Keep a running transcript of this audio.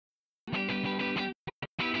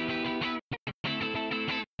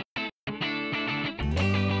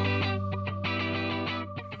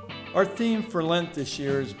Our theme for Lent this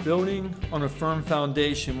year is building on a firm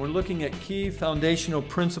foundation. We're looking at key foundational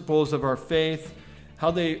principles of our faith,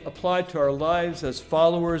 how they apply to our lives as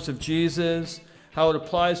followers of Jesus, how it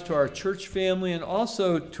applies to our church family, and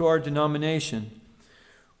also to our denomination.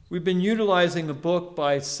 We've been utilizing a book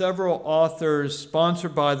by several authors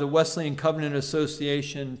sponsored by the Wesleyan Covenant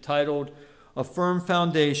Association titled A Firm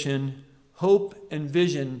Foundation, Hope and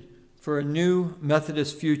Vision for a New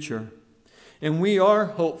Methodist Future. And we are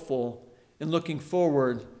hopeful and looking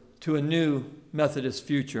forward to a new Methodist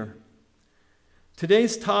future.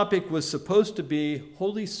 Today's topic was supposed to be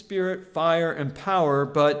Holy Spirit, fire, and power,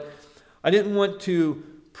 but I didn't want to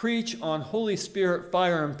preach on Holy Spirit,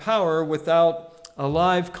 fire, and power without a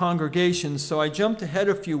live congregation, so I jumped ahead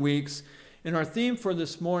a few weeks, and our theme for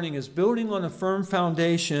this morning is building on a firm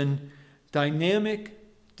foundation, dynamic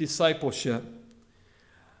discipleship.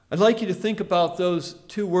 I'd like you to think about those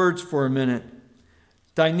two words for a minute.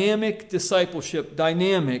 Dynamic discipleship,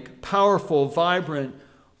 dynamic, powerful, vibrant,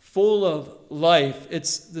 full of life.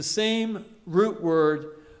 It's the same root word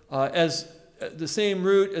as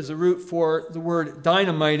a root for the word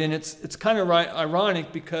dynamite, and it's kind of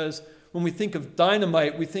ironic because when we think of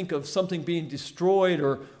dynamite, we think of something being destroyed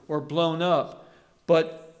or blown up.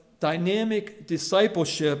 But dynamic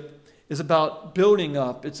discipleship is about building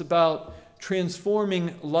up. It's about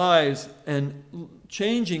transforming lives and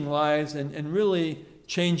changing lives and really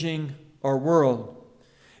changing our world.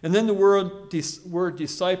 And then the word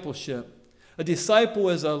discipleship. A disciple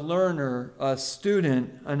is a learner, a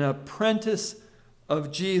student, an apprentice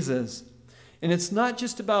of Jesus. And it's not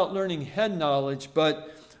just about learning head knowledge, but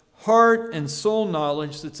heart and soul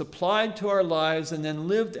knowledge that's applied to our lives and then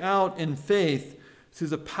lived out in faith through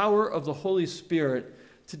the power of the Holy Spirit.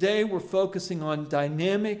 Today we're focusing on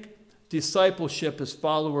dynamic discipleship as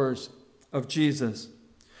followers of Jesus.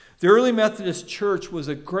 The early Methodist Church was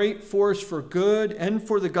a great force for good and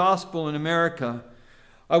for the gospel in America.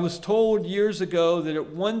 I was told years ago that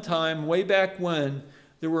at one time, way back when,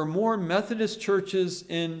 there were more Methodist churches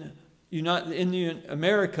in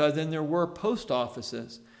America than there were post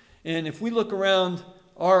offices. And if we look around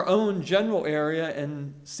our own general area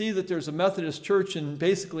and see that there's a Methodist church in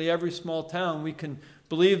basically every small town, we can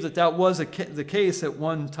believe that that was the case at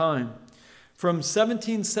one time. From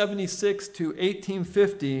 1776 to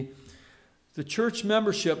 1850, the church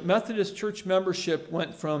membership, Methodist church membership,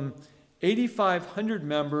 went from 8,500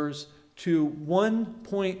 members to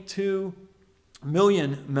 1.2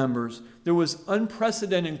 million members. There was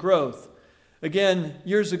unprecedented growth. Again,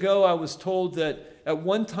 years ago, I was told that at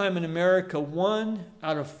one time in America, 1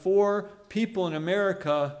 out of 4 people in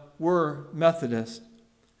America were Methodist.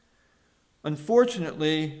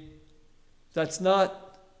 Unfortunately, that's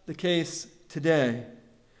not the case today.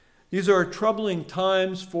 These are troubling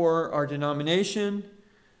times for our denomination,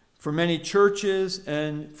 for many churches,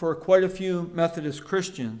 and for quite a few Methodist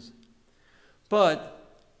Christians. But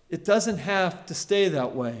it doesn't have to stay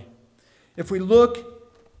that way. If we look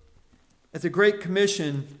at the Great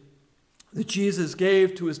Commission that Jesus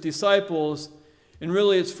gave to his disciples, and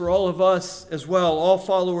really it's for all of us as well, all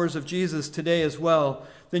followers of Jesus today as well,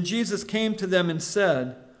 then Jesus came to them and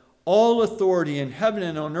said, "All authority in heaven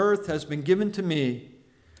and on earth has been given to me.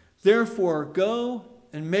 Therefore, go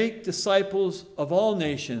and make disciples of all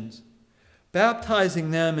nations,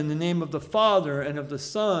 baptizing them in the name of the Father and of the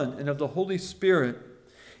Son and of the Holy Spirit,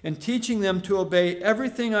 and teaching them to obey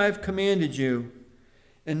everything I have commanded you.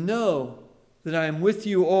 And know that I am with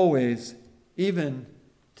you always, even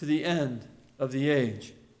to the end of the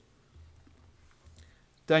age."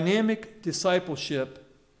 Dynamic discipleship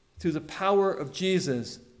through the power of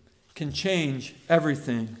Jesus can change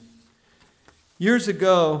everything.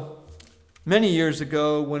 Many years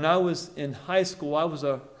ago, when I was in high school, I was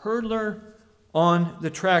a hurdler on the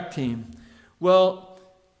track team. Well,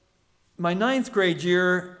 my 9th grade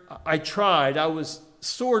year, I tried. I was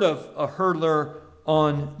sort of a hurdler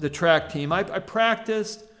on the track team. I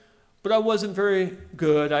practiced, but I wasn't very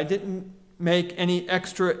good. I didn't make any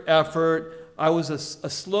extra effort. I was a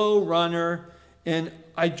slow runner, and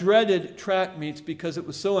I dreaded track meets because it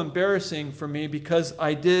was so embarrassing for me because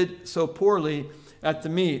I did so poorly at the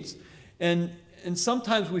meets. And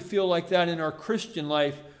sometimes we feel like that in our Christian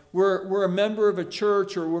life. We're a member of a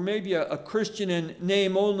church, or we're maybe a Christian in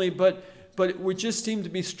name only, but we just seem to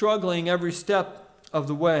be struggling every step of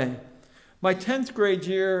the way. My 10th grade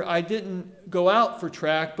year, I didn't go out for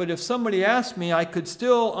track, but if somebody asked me, I could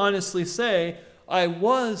still honestly say I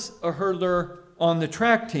was a hurdler on the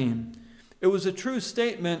track team. It was a true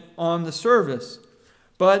statement on the service,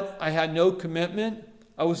 but I had no commitment.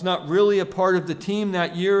 I was not really a part of the team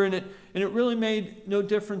that year, and it really made no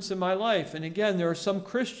difference in my life. And again, there are some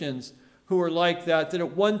Christians who are like that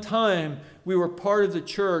at one time we were part of the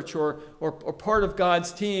church or part of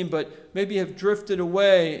God's team, but maybe have drifted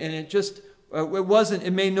away, and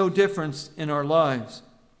it made no difference in our lives.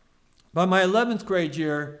 By my 11th grade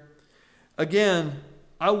year, again,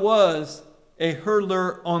 I was a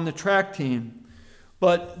hurdler on the track team.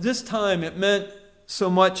 But this time it meant so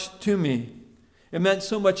much to me. It meant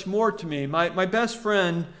so much more to me. My best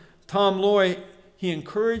friend, Tom Loy, he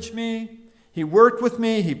encouraged me. He worked with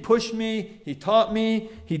me. He pushed me. He taught me.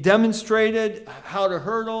 He demonstrated how to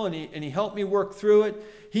hurdle, and he helped me work through it.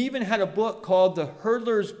 He even had a book called The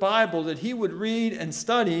Hurdler's Bible that he would read and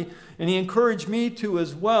study, and he encouraged me to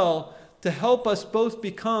as well, to help us both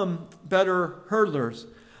become better hurdlers.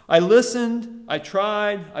 I listened, I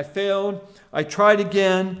tried, I failed, I tried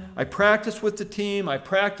again, I practiced with the team, I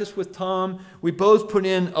practiced with Tom. We both put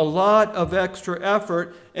in a lot of extra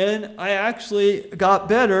effort, and I actually got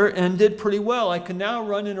better and did pretty well. I can now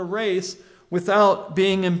run in a race without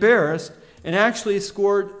being embarrassed, and actually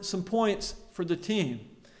scored some points for the team.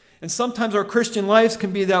 And sometimes our Christian lives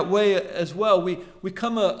can be that way as well. We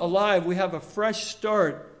come alive, we have a fresh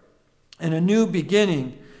start and a new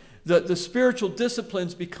beginning. The spiritual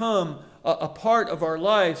disciplines become a part of our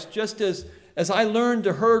lives, just as I learned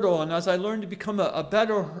to hurdle and as I learned to become a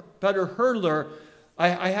better hurdler,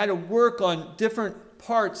 I had to work on different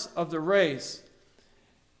parts of the race.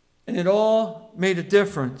 And it all made a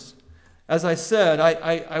difference. As I said,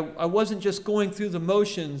 I wasn't just going through the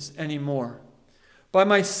motions anymore. By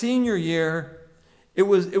my senior year, it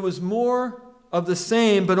was more of the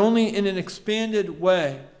same, but only in an expanded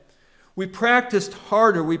way. We practiced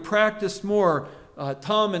harder, we practiced more,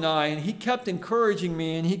 Tom and I, and he kept encouraging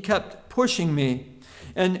me and he kept pushing me.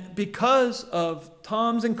 And because of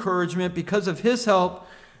Tom's encouragement, because of his help,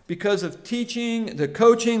 because of teaching, the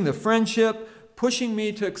coaching, the friendship, pushing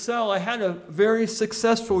me to excel, I had a very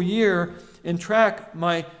successful year in track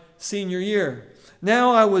my senior year.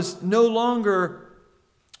 Now I was no longer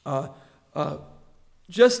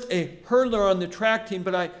just a hurdler on the track team,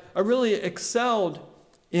 but I really excelled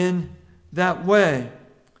in that way.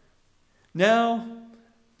 Now,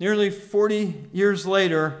 nearly 40 years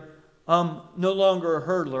later, I'm no longer a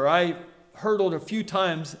hurdler. I hurdled a few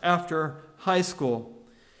times after high school.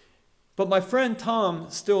 But my friend Tom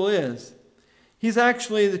still is. He's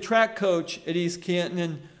actually the track coach at East Canton,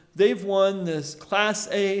 and they've won this Class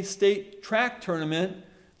A state track tournament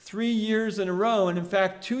 3 years in a row. And in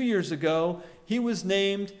fact, 2 years ago, he was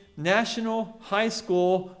named National High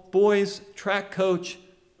School Boys Track Coach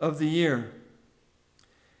of the Year.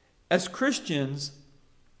 As Christians,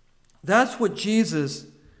 that's what Jesus,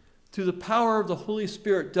 through the power of the Holy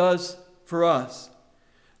Spirit, does for us.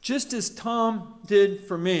 Just as Tom did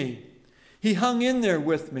for me. He hung in there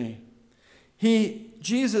with me.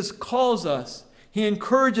 Jesus calls us. He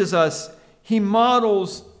encourages us. He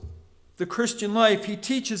models the Christian life. He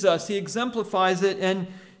teaches us. He exemplifies it, and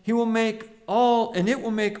it will make all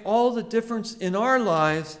the difference in our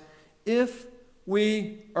lives if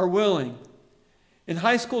we are willing. In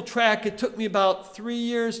high school track, it took me about 3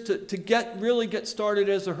 years to really get started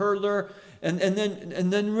as a hurdler, and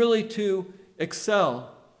then really to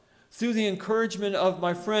excel. Through the encouragement of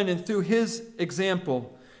my friend and through his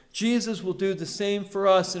example, Jesus will do the same for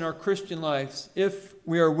us in our Christian lives if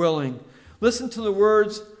we are willing. Listen to the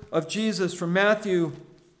words of Jesus from Matthew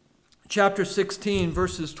chapter 16,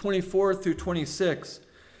 verses 24 through 26.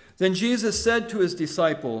 Then Jesus said to his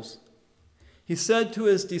disciples,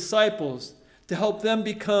 to help them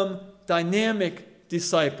become dynamic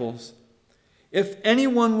disciples, "If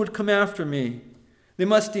anyone would come after me, they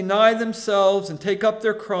must deny themselves and take up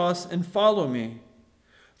their cross and follow me.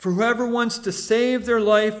 For whoever wants to save their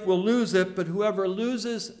life will lose it, but whoever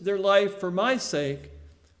loses their life for my sake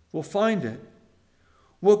will find it.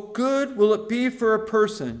 What good will it be for a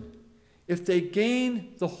person if they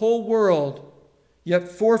gain the whole world, yet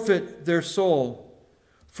forfeit their soul?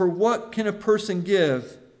 For what can a person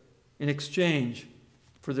give in exchange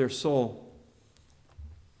for their soul?"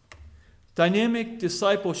 Dynamic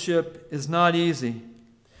discipleship is not easy.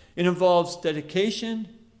 It involves dedication,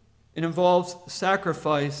 it involves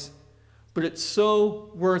sacrifice, but it's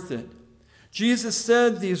so worth it. Jesus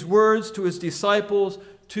said these words to his disciples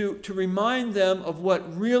to remind them of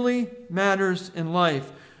what really matters in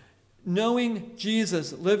life. Knowing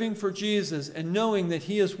Jesus, living for Jesus, and knowing that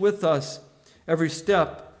he is with us every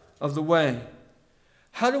step of the way.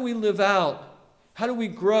 How do we live out? How do we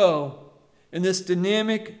grow in this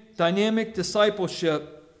dynamic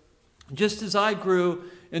discipleship, just as I grew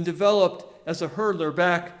and developed as a hurdler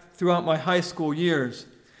back throughout my high school years?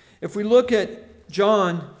 If we look at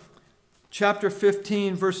John chapter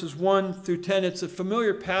 15, verses 1 through 10. It's a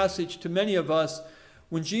familiar passage to many of us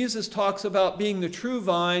when Jesus talks about being the true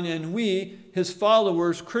vine and we, his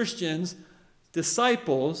followers, Christians,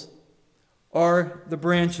 disciples, are the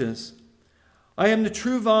branches. I am the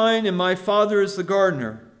true vine, and my Father is the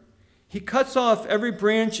gardener. He cuts off every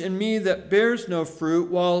branch in me that bears no fruit,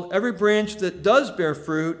 while every branch that does bear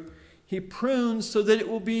fruit, he prunes so that it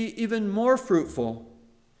will be even more fruitful.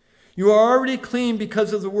 You are already clean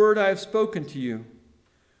because of the word I have spoken to you.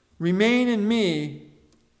 Remain in me,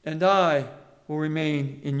 and I will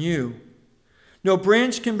remain in you. No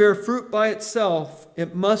branch can bear fruit by itself.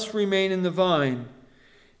 It must remain in the vine.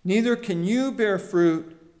 Neither can you bear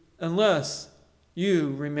fruit unless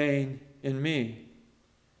you remain in me.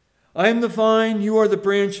 I am the vine, you are the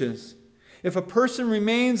branches. If a person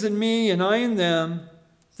remains in me and I in them,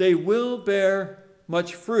 they will bear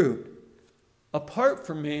much fruit. Apart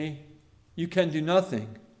from me, you can do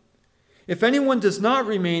nothing. If anyone does not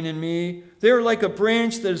remain in me, they are like a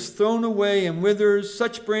branch that is thrown away and withers.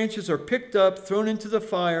 Such branches are picked up, thrown into the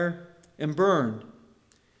fire, and burned.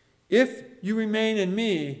 If you remain in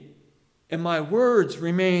me, and my words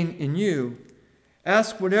remain in you,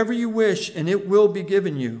 ask whatever you wish, and it will be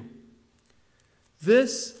given you.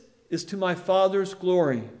 This is to my Father's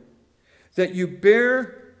glory, that you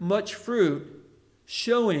bear much fruit,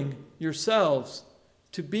 showing yourselves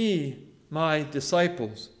to be my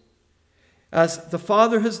disciples. As the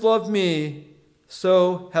Father has loved me,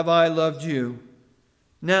 so have I loved you.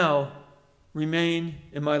 Now remain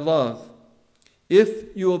in my love.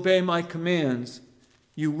 If you obey my commands,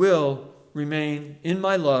 you will remain in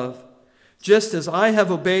my love, just as I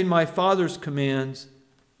have obeyed my Father's commands,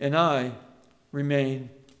 and I remain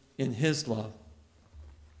in his love.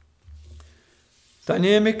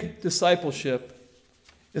 Dynamic discipleship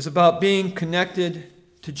is about being connected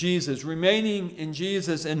to Jesus, remaining in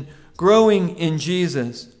Jesus, and growing in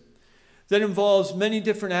Jesus. That involves many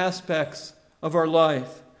different aspects of our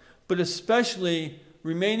life, but especially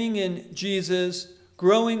remaining in Jesus,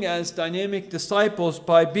 growing as dynamic disciples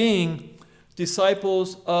by being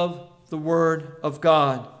disciples of the Word of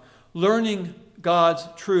God, learning God's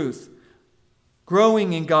truth,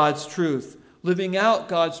 growing in God's truth, living out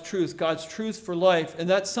God's truth for life. And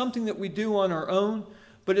that's something that we do on our own,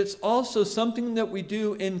 but it's also something that we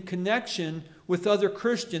do in connection with other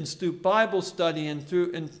Christians through Bible study and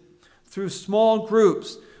through small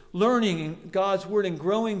groups, learning God's Word and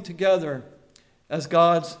growing together as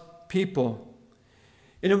God's people.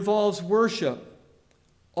 It involves worship.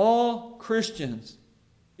 All Christians,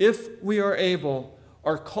 if we are able,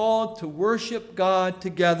 are called to worship God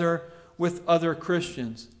together with other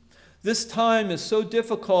Christians. This time is so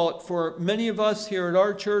difficult for many of us here at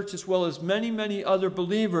our church, as well as many, many other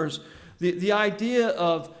believers. The idea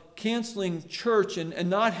of canceling church and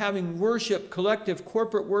not having worship, collective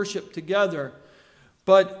corporate worship together.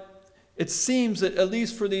 But it seems that at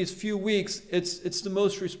least for these few weeks, it's the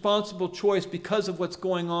most responsible choice because of what's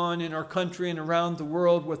going on in our country and around the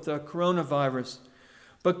world with the coronavirus.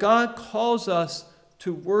 But God calls us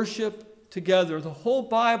to worship together. The whole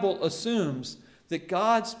Bible assumes that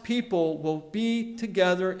God's people will be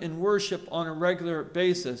together in worship on a regular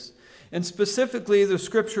basis. And specifically, the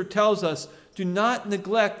Scripture tells us, do not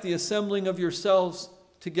neglect the assembling of yourselves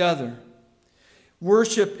together.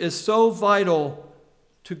 Worship is so vital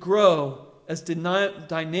to grow as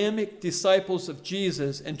dynamic disciples of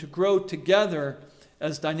Jesus and to grow together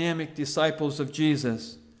as dynamic disciples of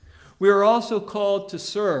Jesus. We are also called to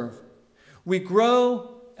serve. We grow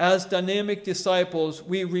as dynamic disciples.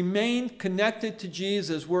 We remain connected to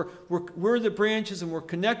Jesus. We're the branches and we're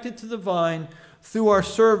connected to the vine through our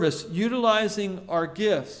service, utilizing our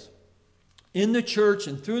gifts in the church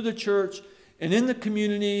and through the church and in the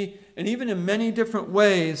community and even in many different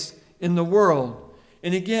ways in the world.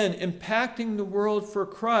 And again, impacting the world for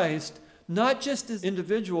Christ, not just as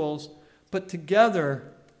individuals, but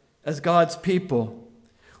together as God's people.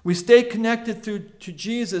 We stay connected to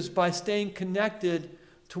Jesus by staying connected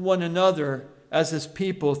to one another as his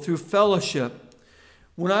people through fellowship.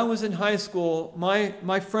 When I was in high school,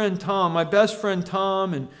 my friend Tom, my best friend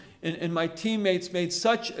Tom, and my teammates made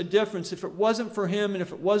such a difference. If it wasn't for him and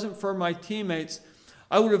if it wasn't for my teammates,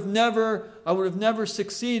 I would have never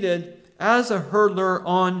succeeded as a hurdler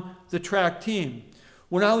on the track team.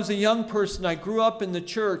 When I was a young person, I grew up in the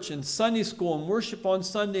church and Sunday school and worship on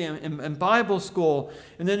Sunday and Bible school.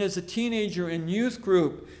 And then as a teenager in youth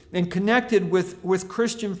group and connected with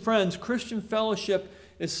Christian friends. Christian fellowship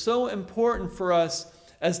is so important for us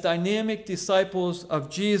as dynamic disciples of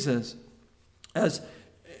Jesus. As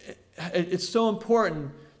it's so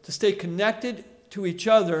important to stay connected to each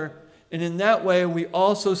other And in that way, we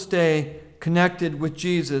also stay connected with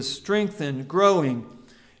Jesus, strengthened, growing,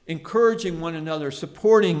 encouraging one another,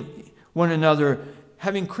 supporting one another,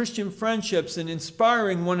 having Christian friendships, and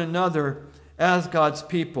inspiring one another as God's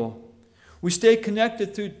people. We stay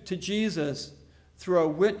connected to Jesus through our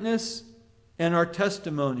witness and our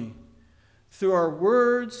testimony, through our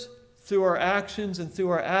words, through our actions, and through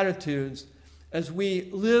our attitudes. As we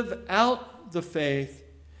live out the faith,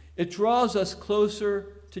 it draws us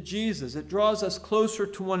closer to Jesus. It draws us closer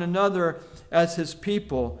to one another as His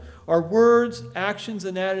people. Our words, actions,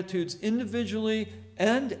 and attitudes individually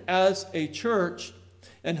and as a church,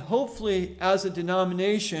 and hopefully as a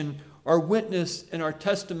denomination, our witness and our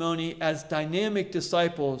testimony as dynamic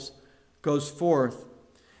disciples goes forth.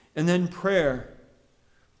 And then prayer.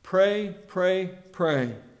 Pray, pray,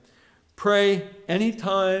 pray. Pray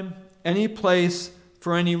anytime, any place,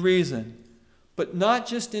 for any reason. But not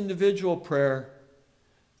just individual prayer.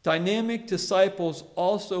 Dynamic disciples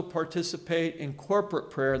also participate in corporate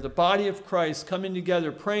prayer, the body of Christ coming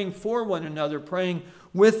together, praying for one another, praying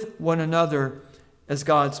with one another as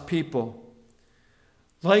God's people.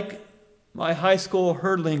 Like my high school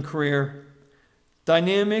hurdling career,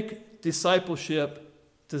 dynamic discipleship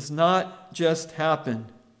does not just happen.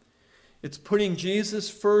 It's putting Jesus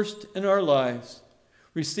first in our lives,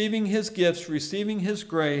 receiving His gifts, receiving His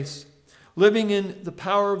grace, living in the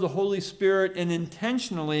power of the Holy Spirit, and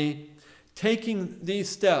intentionally taking these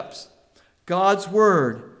steps. God's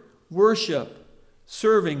Word, worship,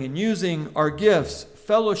 serving and using our gifts,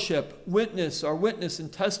 fellowship, witness, our witness and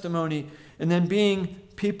testimony, and then being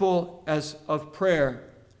people of prayer.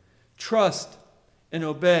 Trust and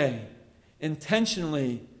obey.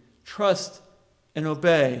 Intentionally trust and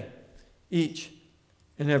obey each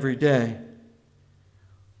and every day.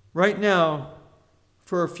 Right now,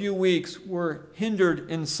 for a few weeks, we're hindered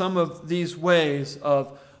in some of these ways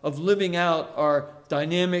of living out our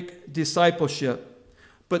dynamic discipleship.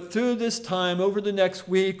 But through this time, over the next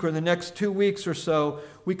week or the next 2 weeks or so,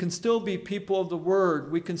 we can still be people of the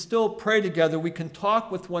Word. We can still pray together. We can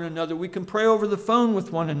talk with one another. We can pray over the phone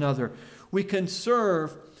with one another. We can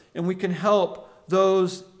serve and we can help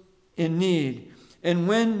those in need. And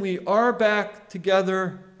when we are back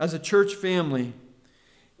together as a church family,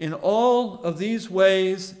 in all of these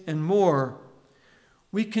ways and more,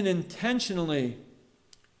 we can intentionally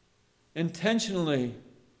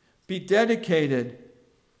be dedicated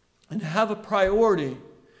and have a priority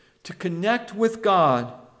to connect with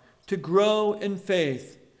God, to grow in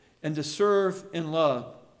faith, and to serve in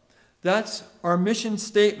love. That's our mission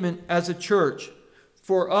statement as a church,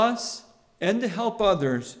 for us and to help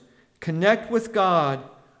others connect with God,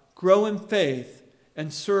 grow in faith,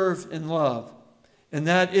 and serve in love. And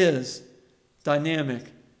that is dynamic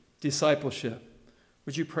discipleship.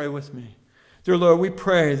 Would you pray with me? Dear Lord, we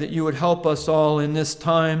pray that you would help us all in this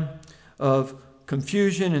time of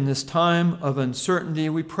confusion, in this time of uncertainty.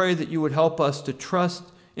 We pray that you would help us to trust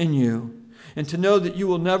in you and to know that you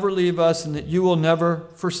will never leave us and that you will never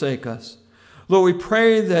forsake us. Lord, we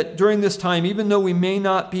pray that during this time, even though we may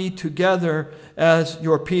not be together as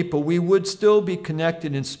your people, we would still be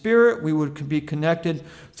connected in spirit. We would be connected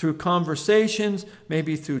through conversations,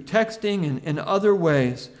 maybe through texting and in other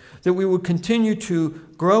ways, that we would continue to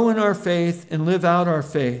grow in our faith and live out our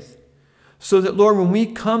faith. So that, Lord, when we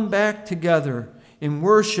come back together in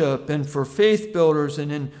worship and for faith builders and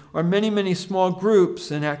in our many, many small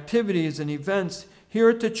groups and activities and events here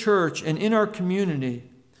at the church and in our community,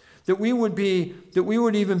 that we would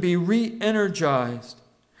even be re-energized,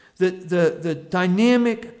 that the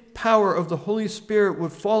dynamic power of the Holy Spirit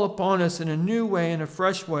would fall upon us in a new way, in a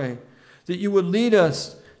fresh way, that you would lead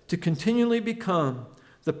us to continually become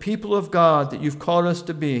the people of God that you've called us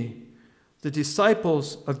to be, the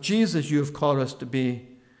disciples of Jesus you have called us to be,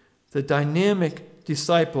 the dynamic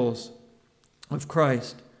disciples of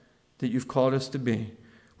Christ that you've called us to be.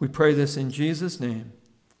 We pray this in Jesus' name.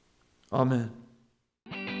 Amen.